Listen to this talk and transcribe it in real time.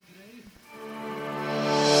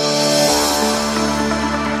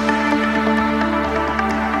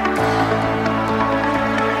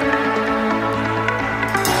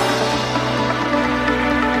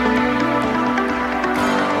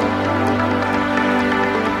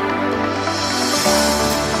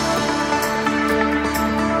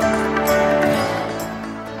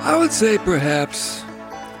would say perhaps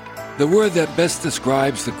the word that best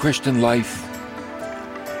describes the Christian life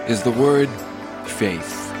is the word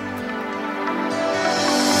faith.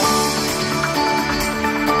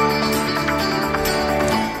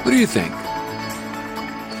 What do you think?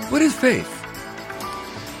 What is faith?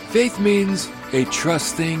 Faith means a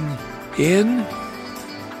trusting in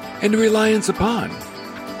and a reliance upon.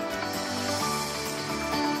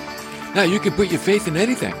 Now, you can put your faith in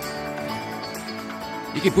anything.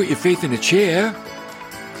 You can put your faith in a chair,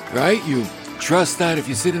 right? You trust that if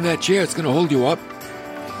you sit in that chair, it's going to hold you up.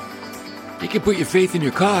 You can put your faith in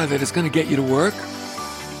your car that it's going to get you to work.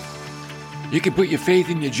 You can put your faith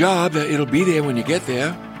in your job that it'll be there when you get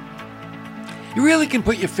there. You really can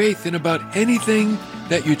put your faith in about anything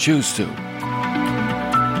that you choose to.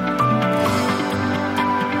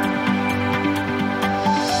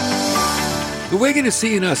 But we're going to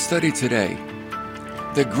see in our study today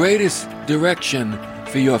the greatest direction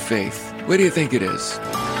for your faith. What do you think it is?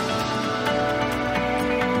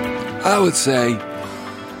 I would say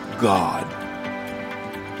God.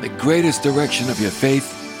 The greatest direction of your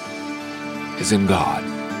faith is in God.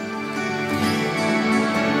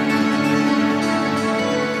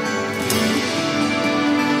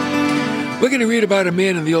 We're going to read about a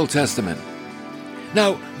man in the Old Testament.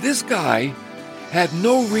 Now, this guy had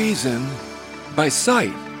no reason by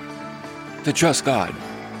sight to trust God.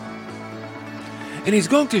 And he's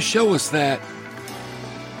going to show us that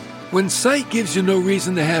when sight gives you no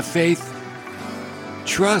reason to have faith,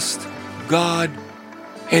 trust God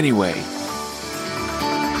anyway.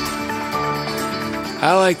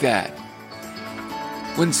 I like that.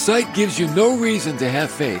 When sight gives you no reason to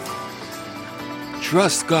have faith,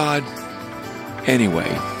 trust God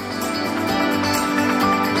anyway.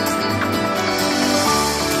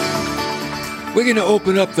 We're going to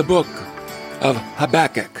open up the book of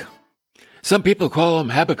Habakkuk. Some people call him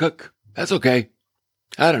Habakkuk. That's okay.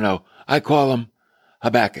 I don't know. I call him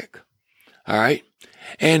Habakkuk. All right?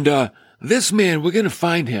 And this man, we're going to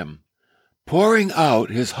find him pouring out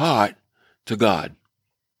his heart to God.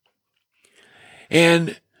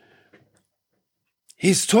 And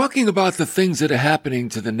he's talking about the things that are happening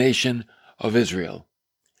to the nation of Israel.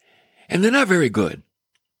 And they're not very good.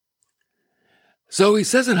 So he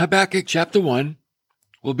says in Habakkuk chapter 1,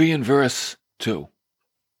 we'll be in verse 2.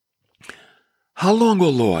 How long, O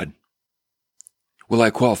Lord, will I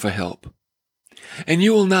call for help, and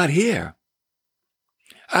you will not hear?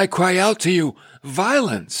 I cry out to you,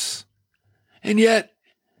 violence, and yet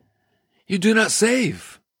you do not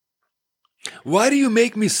save. Why do you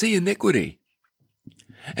make me see iniquity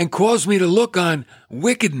and cause me to look on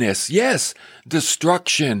wickedness? Yes,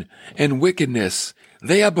 destruction and wickedness,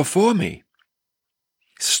 they are before me.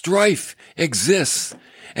 Strife exists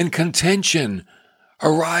and contention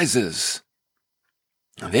arises.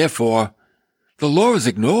 Therefore, the law is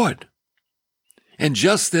ignored, and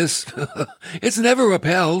justice, it's never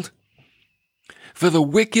upheld. For the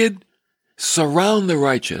wicked surround the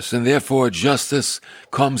righteous, and therefore justice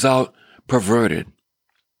comes out perverted.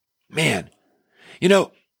 Man,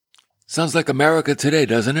 sounds like America today,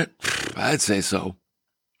 doesn't it? I'd say so.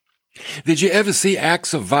 Did you ever see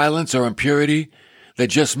acts of violence or impurity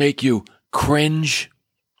that just make you cringe?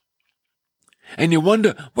 And you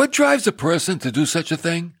wonder, what drives a person to do such a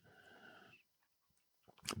thing?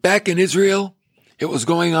 Back in Israel, it was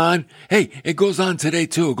going on. Hey, it goes on today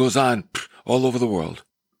too. It goes on all over the world.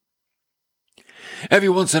 Every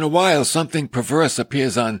once in a while, something perverse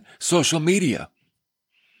appears on social media.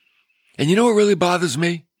 And you know what really bothers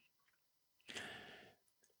me?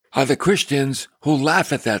 Are the Christians who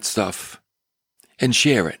laugh at that stuff and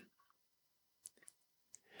share it.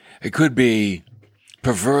 It could be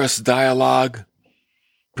perverse dialogue,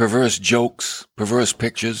 perverse jokes, perverse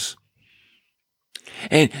pictures.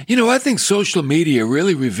 And, I think social media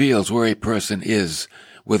really reveals where a person is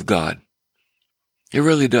with God. It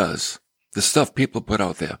really does. The stuff people put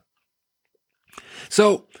out there.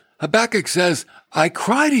 So Habakkuk says, I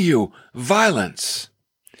cry to you, violence.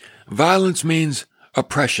 Violence means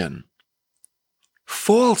oppression.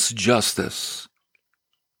 False justice.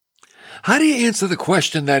 How do you answer the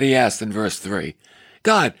question that he asked in verse 3?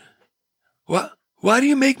 God, why do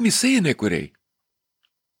you make me see iniquity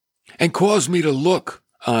and cause me to look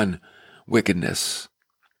on wickedness?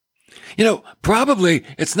 Probably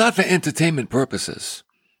it's not for entertainment purposes.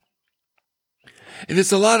 And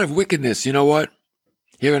there's a lot of wickedness, you know what?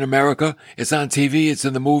 Here in America, it's on TV, it's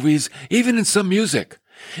in the movies, even in some music.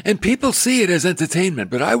 And people see it as entertainment,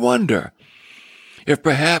 but I wonder if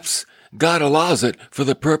perhaps God allows it for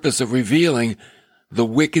the purpose of revealing the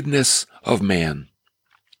wickedness of man.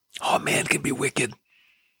 Oh, man can be wicked.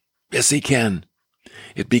 Yes, he can.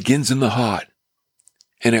 It begins in the heart,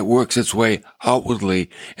 and it works its way outwardly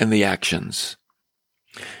in the actions.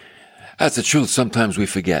 That's the truth sometimes we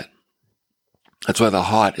forget. That's why the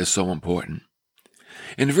heart is so important.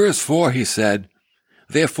 In verse 4, he said,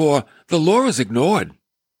 therefore, the law is ignored.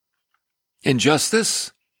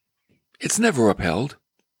 Injustice, it's never upheld.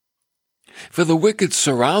 For the wicked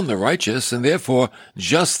surround the righteous, and therefore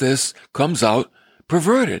justice comes out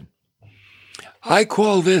perverted. I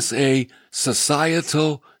call this a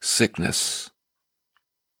societal sickness.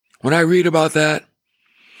 When I read about that,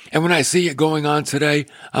 and when I see it going on today,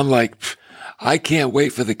 I'm like, I can't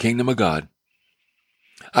wait for the kingdom of God.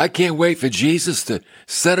 I can't wait for Jesus to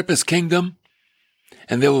set up his kingdom,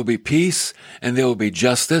 and there will be peace, and there will be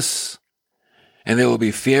justice, and there will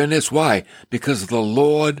be fairness. Why? Because the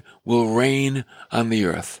Lord will reign on the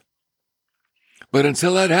earth. But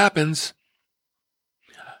until that happens,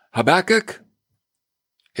 Habakkuk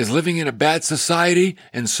is living in a bad society,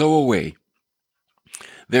 and so are we.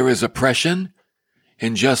 There is oppression,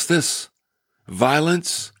 injustice,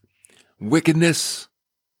 violence, wickedness.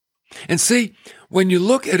 And see, when you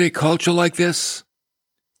look at a culture like this,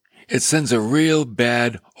 it sends a real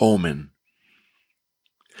bad omen.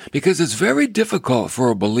 Because it's very difficult for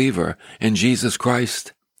a believer in Jesus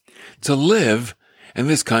Christ to live in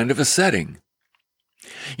this kind of a setting.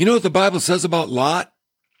 You know what the Bible says about Lot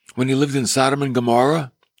when he lived in Sodom and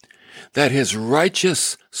Gomorrah? That his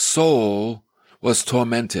righteous soul was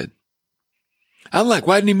tormented. I'm like,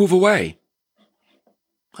 why didn't he move away?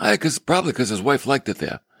 Probably because his wife liked it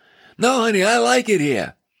there. No, honey, I like it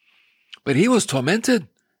here. But he was tormented.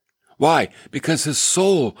 Why? Because his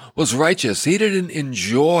soul was righteous. He didn't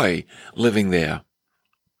enjoy living there.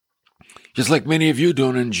 Just like many of you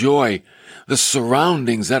don't enjoy the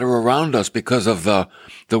surroundings that are around us because of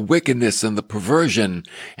the wickedness and the perversion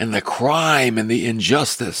and the crime and the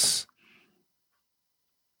injustice.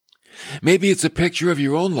 Maybe it's a picture of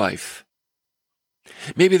your own life.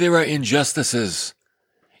 Maybe there are injustices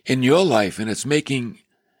in your life and it's making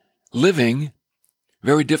living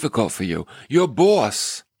very difficult for you. Your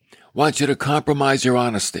boss wants you to compromise your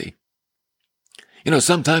honesty. You know,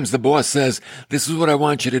 sometimes the boss says, this is what I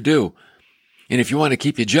want you to do. And if you want to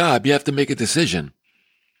keep your job, you have to make a decision.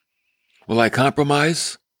 Will I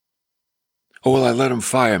compromise? Or will I let him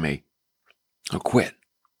fire me? Or quit?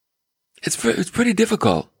 It's pretty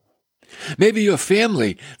difficult. Maybe your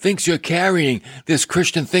family thinks you're carrying this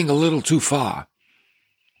Christian thing a little too far.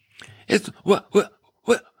 What?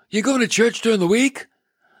 You going to church during the week?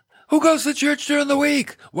 Who goes to church during the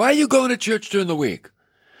week? Why are you going to church during the week?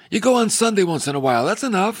 You go on Sunday once in a while. That's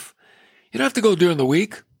enough. You don't have to go during the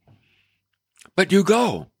week. But you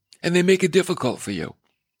go, and they make it difficult for you.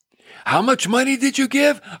 How much money did you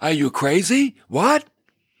give? Are you crazy? What?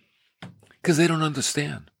 Because they don't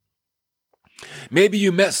understand. Maybe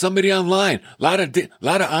you met somebody online. A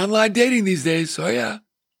lot of online dating these days. Oh, yeah.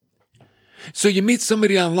 So you meet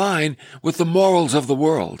somebody online with the morals of the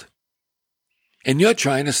world. And you're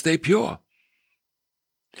trying to stay pure.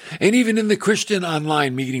 And even in the Christian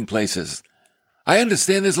online meeting places, I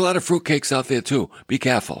understand there's a lot of fruitcakes out there too. Be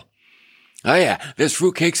careful. Oh, yeah. There's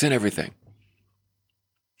fruitcakes and everything.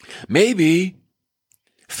 Maybe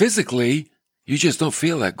physically, you just don't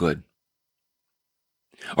feel that good.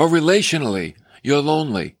 Or relationally, you're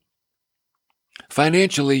lonely.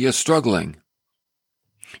 Financially, you're struggling.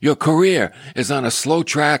 Your career is on a slow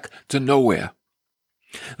track to nowhere.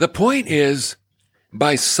 The point is,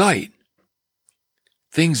 by sight,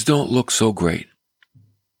 things don't look so great.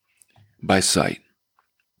 By sight.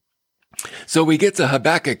 So we get to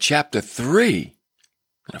Habakkuk chapter 3.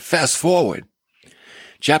 Fast forward.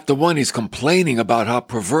 Chapter 1, he's complaining about how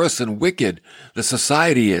perverse and wicked the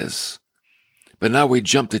society is. But now we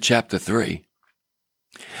jump to chapter 3.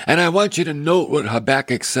 And I want you to note what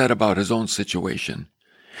Habakkuk said about his own situation.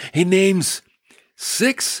 He names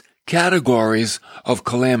 6 categories of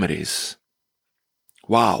calamities.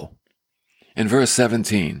 Wow. In verse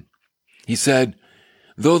 17, he said,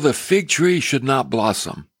 though the fig tree should not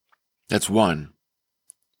blossom, that's 1.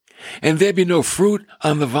 And there be no fruit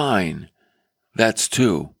on the vine, that's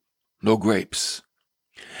 2. No grapes.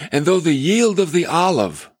 And though the yield of the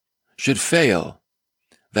olive should fail,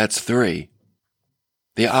 that's 3.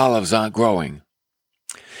 The olives aren't growing.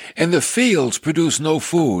 And the fields produce no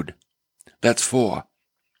food, that's 4.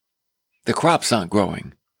 The crops aren't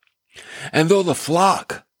growing. And though the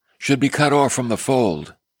flock should be cut off from the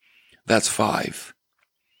fold, that's 5.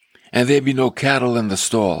 And there be no cattle in the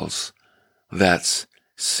stalls, that's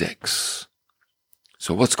 6.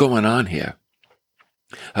 So what's going on here?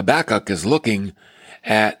 Habakkuk is looking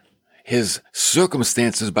at his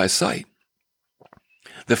circumstances by sight.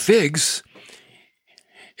 The figs,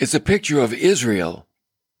 It's a picture of Israel,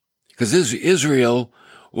 because Israel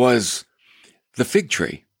was the fig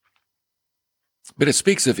tree. But it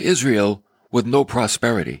speaks of Israel with no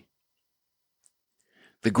prosperity.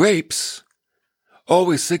 The grapes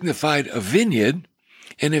always signified a vineyard,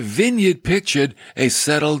 and a vineyard pictured a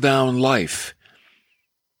settled down life.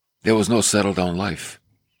 There was no settled down life.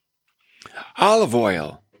 Olive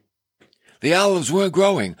oil. The olives weren't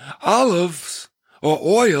growing. Olives or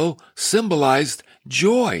oil symbolized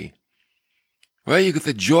joy. Right? You get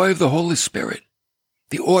the joy of the Holy Spirit,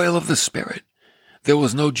 the oil of the Spirit. There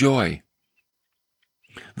was no joy.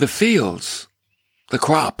 The fields, the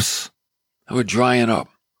crops were drying up.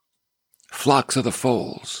 Flocks of the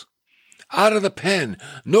foals. Out of the pen,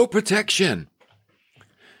 no protection.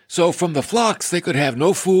 So from the flocks, they could have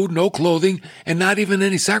no food, no clothing, and not even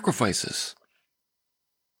any sacrifices.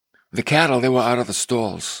 The cattle, they were out of the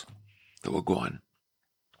stalls. They were gone.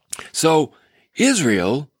 So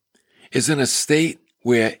Israel is in a state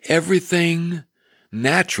where everything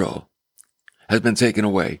natural has been taken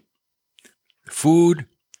away. Food,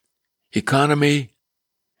 economy,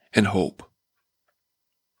 and hope.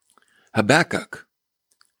 Habakkuk.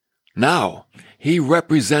 Now, he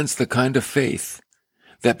represents the kind of faith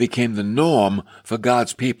that became the norm for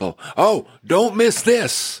God's people. Oh, don't miss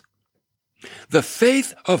this. The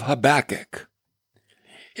faith of Habakkuk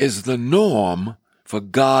is the norm for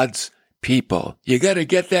God's people. You got to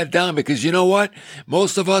get that down, because you know what?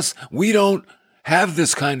 Most of us, we don't have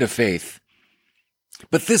this kind of faith.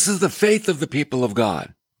 But this is the faith of the people of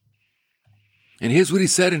God. And here's what he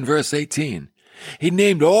said in verse 18. He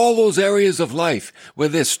named all those areas of life where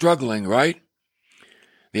they're struggling, right?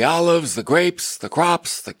 The olives, the grapes, the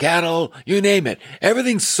crops, the cattle, you name it.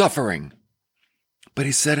 Everything's suffering. But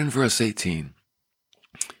he said in verse 18,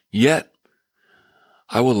 "Yet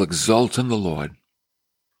I will exult in the Lord.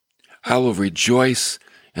 I will rejoice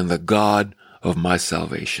in the God of my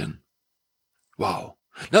salvation." Wow.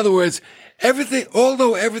 In other words,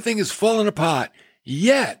 although everything is falling apart,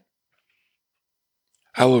 yet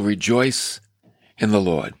I will rejoice in the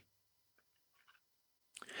Lord.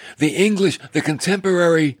 The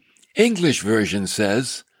contemporary English version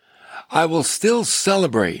says, "I will still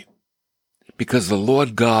celebrate because the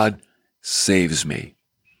Lord God saves me."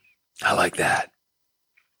 I like that.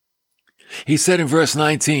 He said in verse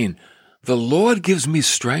 19, "The Lord gives me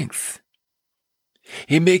strength.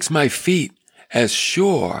 He makes my feet as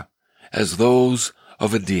sure as those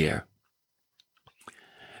of a deer.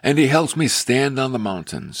 And he helps me stand on the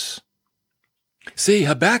mountains." See,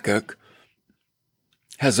 Habakkuk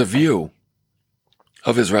has a view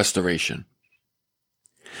of his restoration.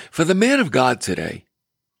 For the man of God today,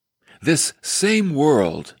 this same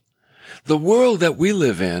world, the world that we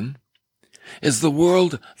live in, is the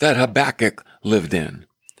world that Habakkuk lived in.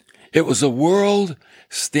 It was a world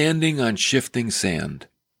standing on shifting sand.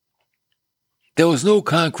 There was no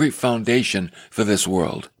concrete foundation for this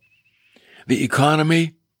world. The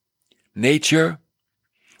economy, nature,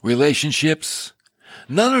 relationships,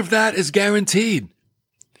 none of that is guaranteed.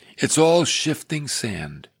 It's all shifting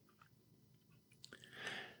sand.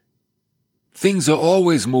 Things are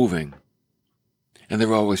always moving, and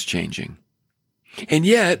they're always changing. And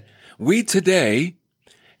yet, we today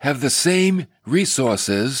have the same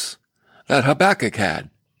resources that Habakkuk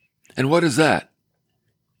had. And what is that?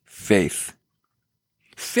 Faith.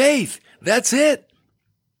 Faith, that's it.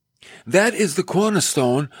 That is the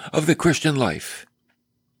cornerstone of the Christian life.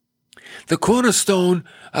 The cornerstone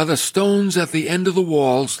are the stones at the end of the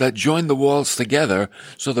walls that join the walls together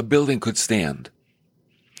so the building could stand.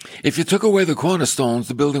 If you took away the cornerstones,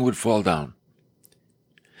 the building would fall down.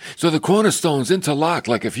 So the cornerstones interlock,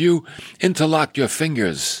 like if you interlocked your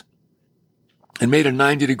fingers and made a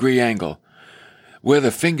 90-degree angle. Where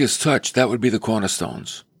the fingers touch, that would be the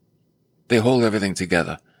cornerstones. They hold everything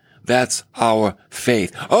together. That's our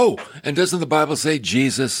faith. Oh, and doesn't the Bible say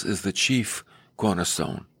Jesus is the chief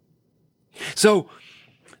cornerstone? So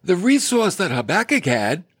the resource that Habakkuk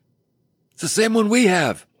had, it's the same one we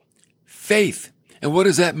have. Faith. And what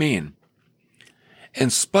does that mean? In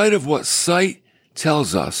spite of what sight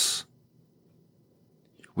tells us,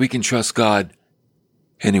 we can trust God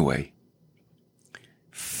anyway.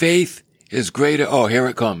 Faith is greater. Oh, here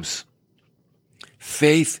it comes.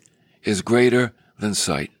 Faith is greater than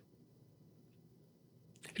sight.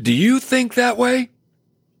 Do you think that way?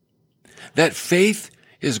 That faith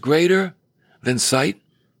is greater than sight?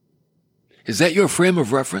 Is that your frame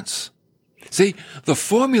of reference? See, the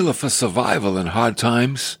formula for survival in hard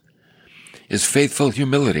times is faithful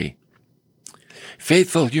humility.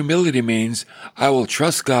 Faithful humility means I will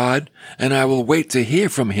trust God and I will wait to hear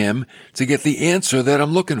from Him to get the answer that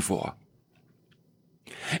I'm looking for.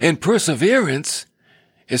 And perseverance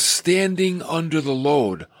is standing under the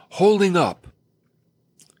load, holding up.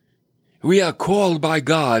 We are called by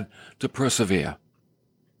God to persevere.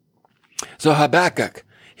 So Habakkuk,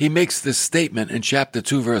 he makes this statement in chapter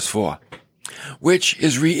 2, verse 4, which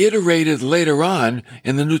is reiterated later on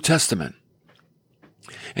in the New Testament.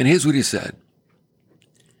 And here's what he said.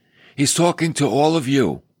 He's talking to all of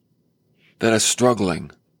you that are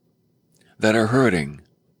struggling, that are hurting.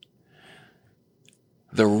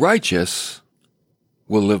 The righteous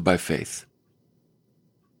will live by faith.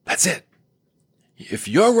 That's it. If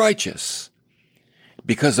you're righteous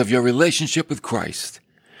because of your relationship with Christ,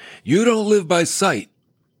 you don't live by sight.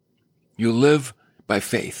 You live by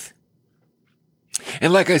faith.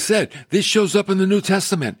 And like I said, this shows up in the New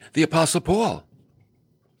Testament, the Apostle Paul.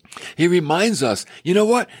 He reminds us, you know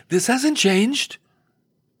what? This hasn't changed.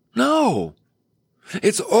 No.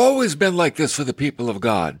 It's always been like this for the people of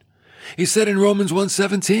God. He said in Romans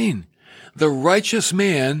 1:17, the righteous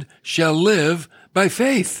man shall live by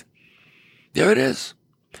faith. There it is.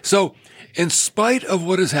 So, in spite of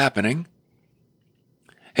what is happening,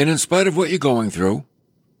 and in spite of what you're going through,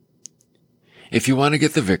 if you want to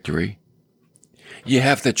get the victory, you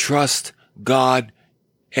have to trust God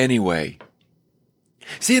anyway.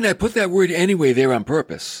 See, and I put that word anyway there on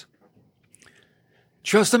purpose.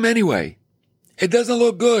 Trust Him anyway. It doesn't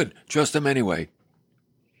look good. Trust Him anyway.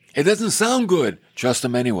 It doesn't sound good. Trust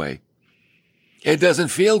Him anyway. It doesn't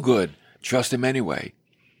feel good. Trust Him anyway.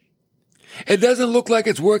 It doesn't look like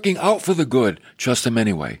it's working out for the good. Trust Him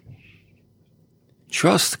anyway.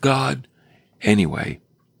 Trust God anyway.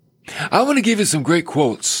 I want to give you some great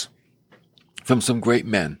quotes from some great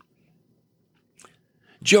men.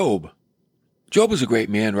 Job. Job was a great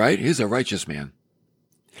man, right? He's a righteous man.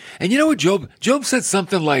 And you know what Job said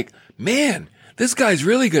something like, man, this guy's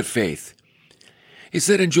really good faith. He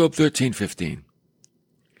said in Job 13:15,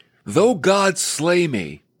 though God slay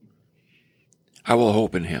me, I will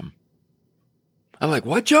hope in Him. I'm like,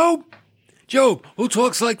 what, Job? Job, who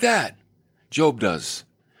talks like that? Job does.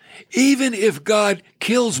 Even if God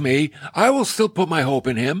kills me, I will still put my hope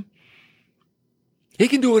in Him. He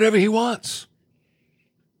can do whatever He wants.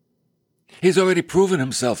 He's already proven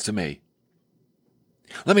Himself to me.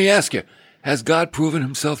 Let me ask you, has God proven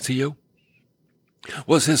Himself to you?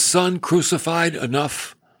 Was His Son crucified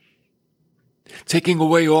enough? Taking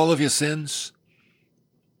away all of your sins?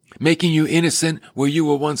 Making you innocent where you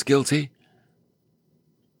were once guilty?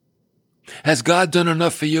 Has God done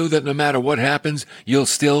enough for you that no matter what happens, you'll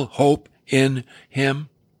still hope in Him?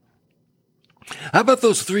 How about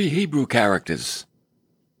those three Hebrew characters?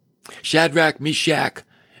 Shadrach, Meshach,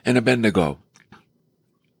 and Abednego.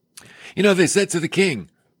 You know, they said to the king,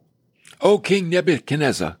 O King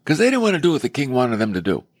Nebuchadnezzar, because they didn't want to do what the king wanted them to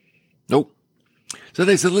do. Nope. So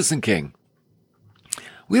they said, listen, king,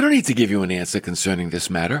 we don't need to give you an answer concerning this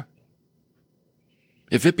matter.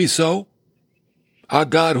 If it be so, our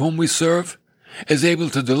God whom we serve is able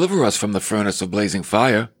to deliver us from the furnace of blazing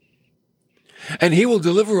fire, and He will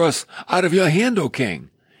deliver us out of your hand, O king.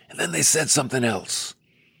 And then they said something else.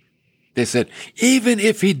 They said, even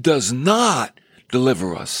if He does not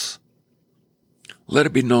deliver us, let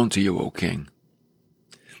it be known to you, O king,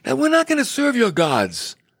 that we're not going to serve your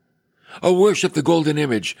gods or worship the golden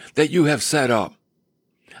image that you have set up.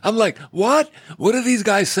 I'm like, what? What do these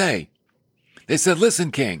guys say? They said,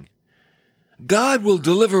 listen, king, God will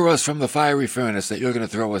deliver us from the fiery furnace that you're going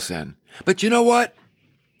to throw us in. But you know what?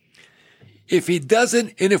 If He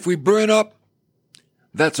doesn't, and if we burn up,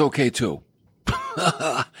 that's okay too.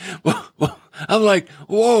 I'm like,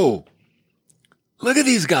 whoa, look at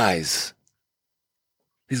these guys.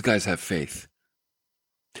 These guys have faith.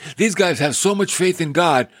 These guys have so much faith in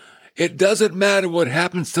God, it doesn't matter what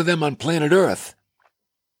happens to them on planet Earth.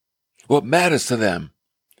 What matters to them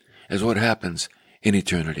is what happens in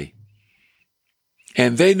eternity.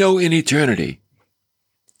 And they know in eternity,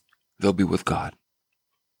 they'll be with God.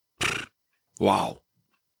 Wow.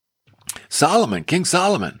 Solomon, King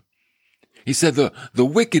Solomon, he said the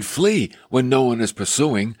wicked flee when no one is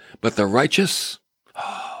pursuing, but the righteous,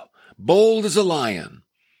 bold as a lion.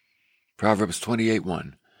 Proverbs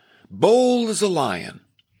 28:1. Bold as a lion.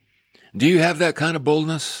 Do you have that kind of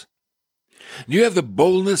boldness? Do you have the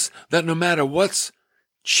boldness that no matter what's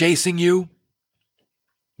chasing you,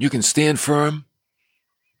 you can stand firm,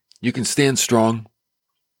 you can stand strong,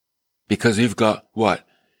 because you've got what?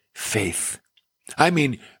 Faith. I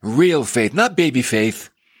mean real faith, not baby faith,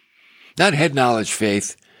 not head knowledge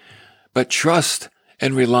faith, but trust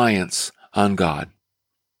and reliance on God.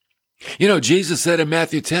 You know, Jesus said in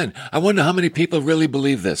Matthew 10, I wonder how many people really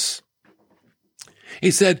believe this.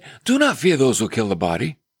 He said, do not fear those who kill the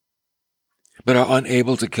body, but are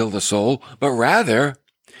unable to kill the soul, but rather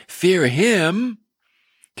fear him,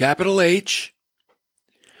 capital H,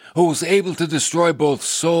 who is able to destroy both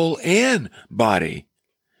soul and body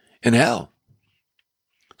in hell.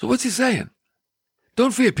 So what's he saying?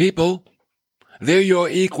 Don't fear people. They're your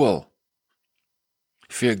equal.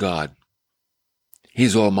 Fear God.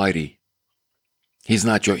 He's almighty. He's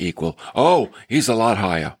not your equal. Oh, he's a lot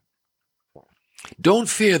higher. Don't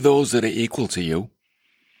fear those that are equal to you.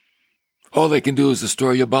 All they can do is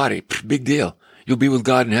destroy your body. Big deal. You'll be with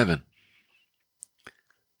God in heaven.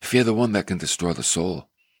 Fear the one that can destroy the soul.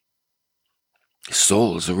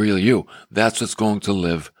 Soul is the real you. That's what's going to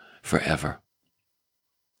live forever.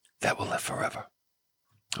 That will live forever.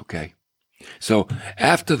 Okay? So,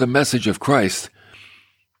 after the message of Christ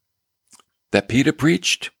that Peter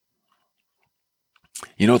preached,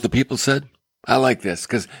 you know what the people said? I like this,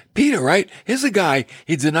 because Peter, right? Here's a guy,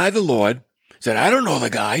 he denied the Lord, said, I don't know the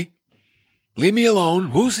guy. Leave me alone.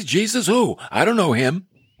 Who's Jesus? Who? I don't know him.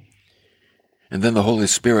 And then the Holy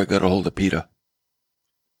Spirit got a hold of Peter.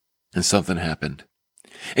 And something happened.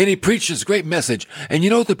 And he preached this great message. And you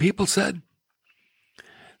know what the people said?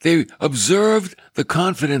 They observed the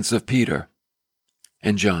confidence of Peter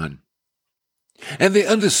and John. And they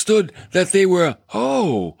understood that they were,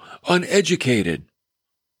 uneducated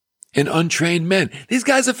and untrained men. These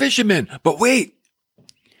guys are fishermen. But wait,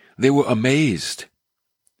 they were amazed.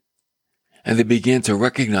 And they began to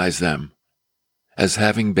recognize them as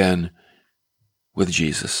having been with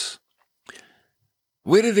Jesus.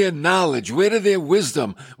 Where did their knowledge, where did their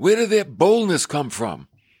wisdom, where did their boldness come from?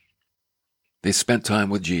 They spent time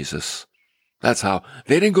with Jesus. That's how.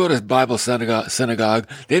 They didn't go to Bible synagogue.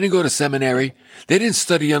 They didn't go to seminary. They didn't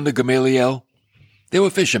study under Gamaliel. They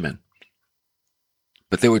were fishermen.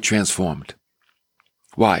 But they were transformed.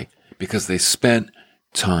 Why? Because they spent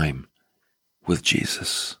time with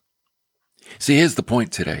Jesus. See, here's the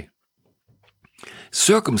point today.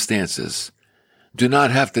 Circumstances do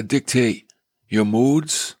not have to dictate your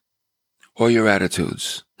moods or your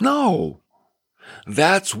attitudes. No.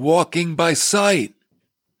 That's walking by sight.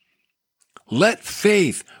 Let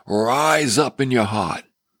faith rise up in your heart,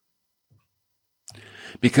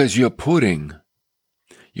 because you're putting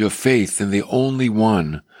your faith in the only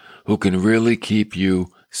one who can really keep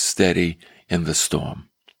you steady in the storm.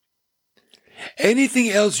 Anything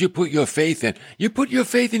else you put your faith in, you put your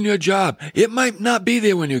faith in your job. It might not be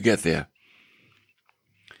there when you get there.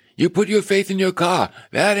 You put your faith in your car.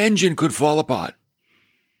 That engine could fall apart.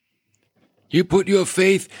 You put your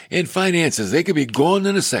faith in finances. They could be gone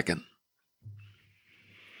in a second.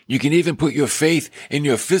 You can even put your faith in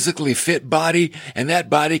your physically fit body, and that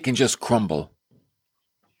body can just crumble.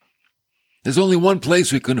 There's only one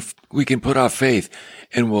place we can put our faith,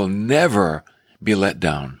 and we'll never be let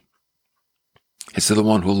down. It's to the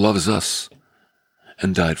one who loves us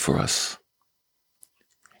and died for us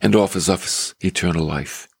and offers us eternal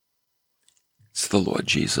life. It's the Lord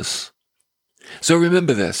Jesus. So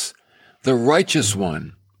remember this. The righteous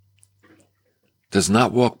one does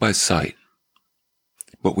not walk by sight,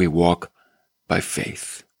 but we walk by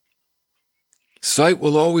faith. Sight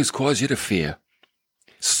will always cause you to fear.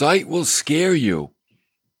 Sight will scare you.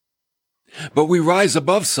 But we rise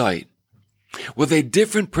above sight with a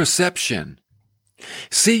different perception.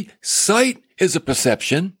 See, sight is a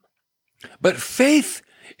perception, but faith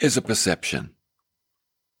is a perception.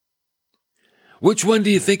 Which one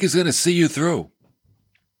do you think is going to see you through?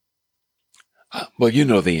 Well, you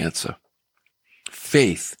know the answer.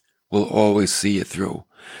 Faith will always see you through.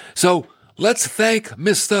 So let's thank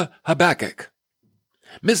Mr. Habakkuk.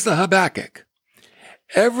 Mr. Habakkuk,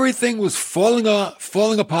 everything was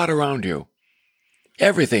falling apart around you.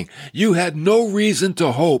 Everything. You had no reason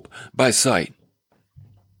to hope by sight.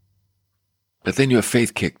 But then your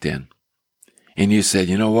faith kicked in. And you said,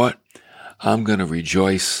 you know what? I'm going to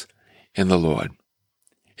rejoice in the Lord.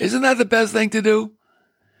 Isn't that the best thing to do?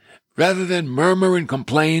 Rather than murmur and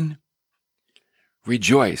complain,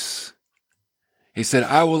 rejoice. He said,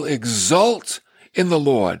 I will exult in the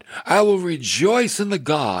Lord. I will rejoice in the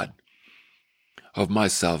God of my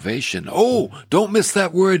salvation. Oh, don't miss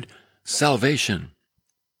that word, salvation.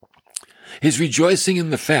 He's rejoicing in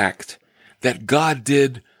the fact that God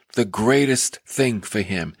did the greatest thing for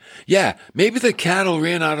him. Yeah, maybe the cattle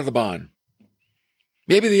ran out of the barn.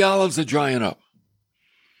 Maybe the olives are drying up.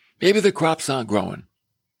 Maybe the crops aren't growing.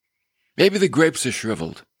 Maybe the grapes are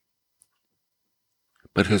shriveled.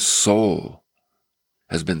 But his soul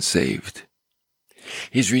has been saved.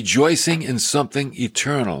 He's rejoicing in something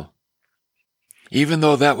eternal. Even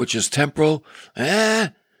though that which is temporal,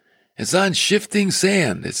 it's on shifting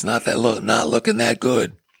sand. It's not looking that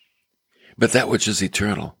good. But that which is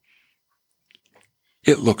eternal,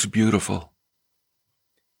 It looks beautiful.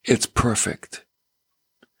 It's perfect.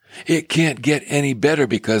 It can't get any better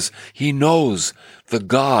because he knows the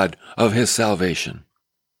God of his salvation.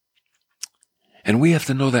 And we have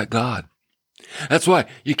to know that God. That's why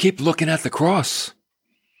you keep looking at the cross.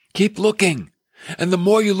 Keep looking. And the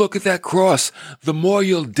more you look at that cross, the more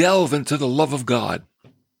you'll delve into the love of God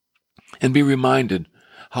and be reminded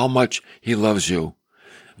how much he loves you.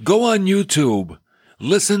 Go on YouTube.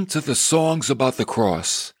 Listen to the songs about the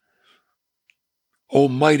cross.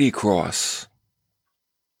 Almighty cross.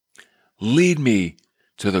 Lead me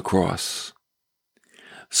to the cross.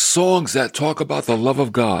 Songs that talk about the love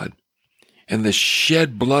of God and the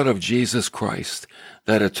shed blood of Jesus Christ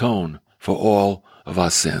that atone for all of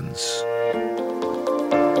our sins.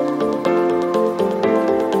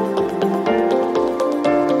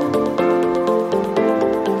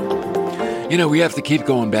 We have to keep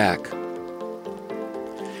going back.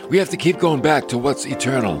 We have to keep going back to what's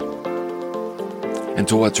eternal and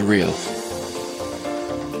to what's real.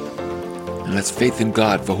 And that's faith in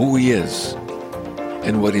God for who he is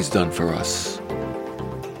and what he's done for us.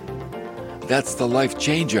 That's the life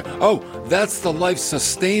changer. Oh, that's the life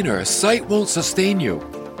sustainer. Sight won't sustain you.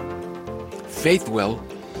 Faith will.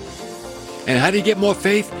 And how do you get more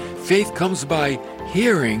faith? Faith comes by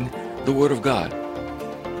hearing the Word of God.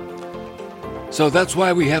 So that's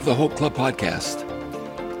why we have the Hope Club podcast.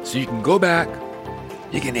 So you can go back,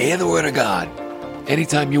 you can hear the Word of God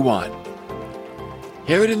anytime you want.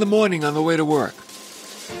 Hear it in the morning on the way to work.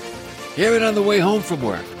 Hear it on the way home from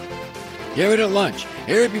work. Hear it at lunch.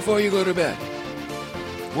 Hear it before you go to bed.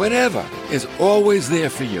 Whenever is always there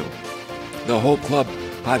for you. The Hope Club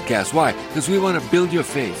podcast. Why? Because we want to build your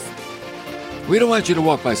faith. We don't want you to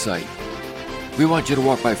walk by sight. We want you to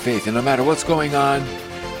walk by faith. And no matter what's going on,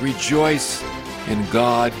 rejoice in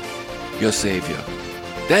God, your Savior.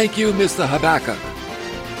 Thank you, Mr. Habakkuk,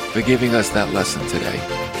 for giving us that lesson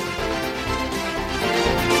today.